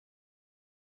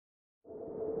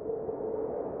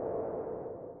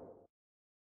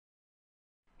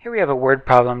Here we have a word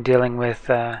problem dealing with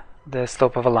the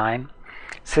slope of a line.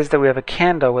 It says that we have a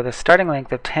candle with a starting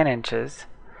length of 10 inches,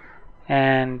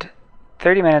 and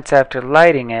 30 minutes after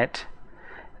lighting it,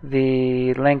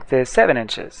 the length is 7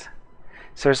 inches.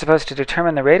 So we're supposed to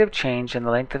determine the rate of change in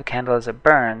the length of the candle as it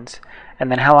burns, and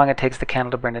then how long it takes the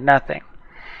candle to burn to nothing.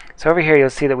 So over here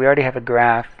you'll see that we already have a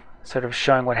graph sort of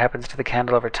showing what happens to the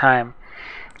candle over time.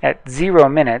 At 0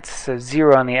 minutes, so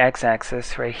 0 on the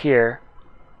x-axis right here,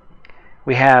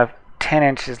 we have 10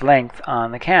 inches length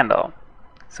on the candle.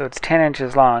 So it's 10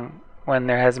 inches long when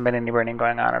there hasn't been any burning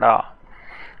going on at all.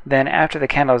 Then after the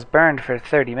candle is burned for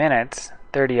 30 minutes,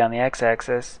 30 on the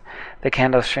x-axis, the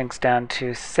candle shrinks down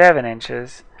to 7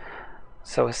 inches,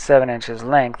 so 7 inches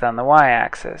length on the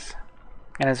y-axis.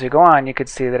 And as we go on, you could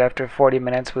see that after 40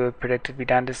 minutes we would predict it to be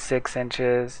down to 6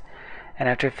 inches, and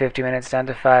after 50 minutes down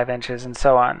to 5 inches, and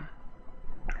so on.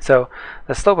 So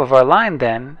the slope of our line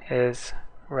then is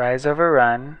rise over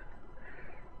run,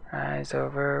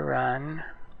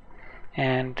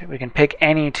 and we can pick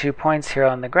any 2 points here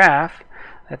on the graph.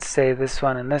 Let's say this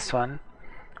one and this one.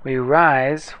 We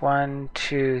rise 1,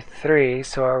 2, 3,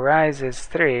 so our rise is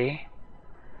 3,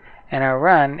 and our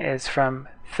run is from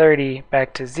 30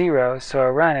 back to 0, so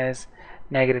our run is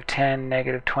negative 10,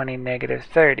 negative 20, negative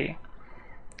 30.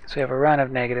 So we have a run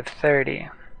of negative 30.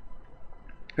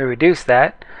 We reduce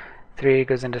that. 3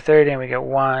 goes into 30 and we get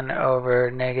 1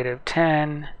 over negative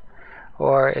 10,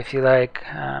 or if you like,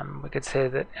 we could say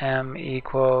that m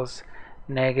equals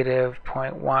negative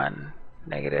 0.1,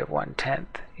 negative 1/10.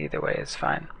 Either way is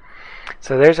fine.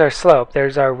 So there's our slope,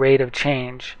 there's our rate of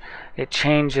change. It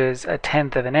changes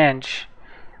 1/10 of an inch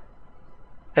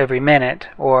every minute,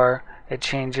 or it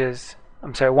changes,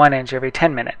 1 inch every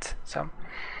 10 minutes. So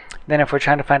then if we're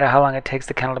trying to find out how long it takes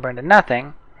the candle to burn to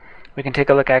nothing, we can take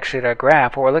a look actually at our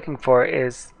graph. What we're looking for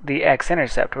is the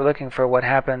x-intercept. We're looking for what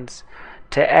happens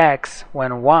to x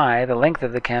when y, the length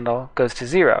of the candle, goes to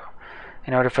 0.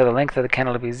 In order for the length of the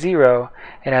candle to be 0,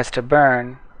 it has to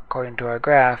burn, according to our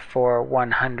graph, for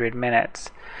 100 minutes.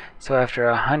 So after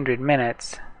 100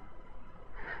 minutes,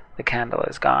 the candle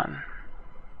is gone.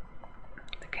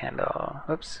 The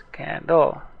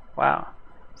candle, wow,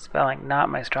 spelling not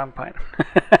my strong point.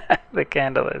 The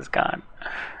candle is gone.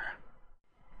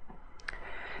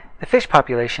 The fish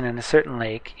population in a certain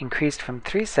lake increased from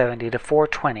 370 to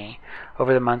 420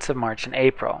 over the months of March and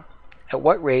April. At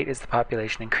what rate is the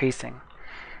population increasing?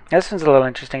 Now, this one's a little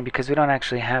interesting because we don't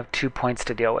actually have 2 points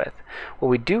to deal with. What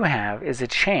we do have is a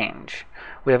change.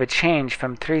 We have a change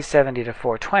from 370 to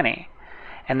 420,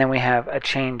 and then we have a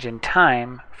change in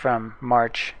time from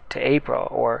March to April,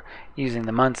 or using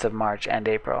the months of March and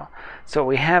April. So what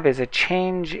we have is a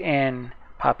change in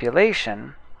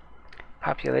population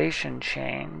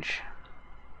change.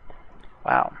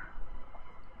 Wow.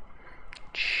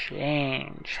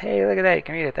 Change. Hey, look at that. You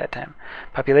can read it that time.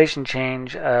 Population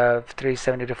change of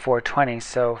 370 to 420,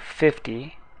 so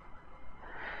 50.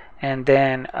 And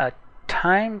then a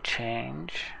time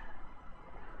change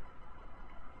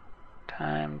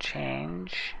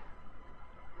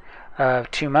of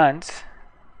 2 months.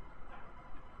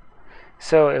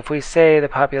 So if we say the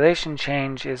population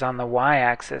change is on the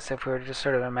y-axis, if we were to just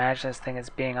sort of imagine this thing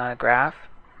as being on a graph,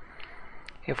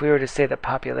 if we were to say the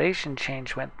population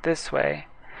change went this way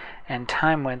and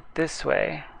time went this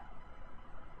way,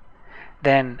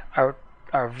 then our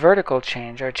vertical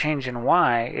change, our change in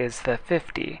y, is the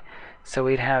 50. So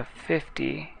we'd have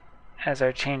 50 as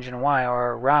our change in y, or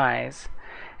our rise,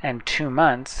 and 2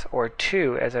 months, or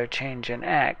 2, as our change in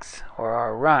x, or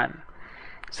our run.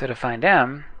 So to find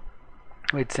m,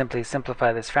 we'd simply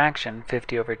simplify this fraction,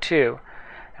 50 over 2,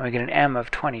 and we get an m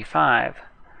of 25,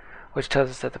 which tells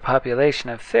us that the population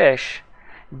of fish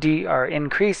are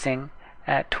increasing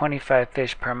at 25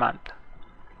 fish per month.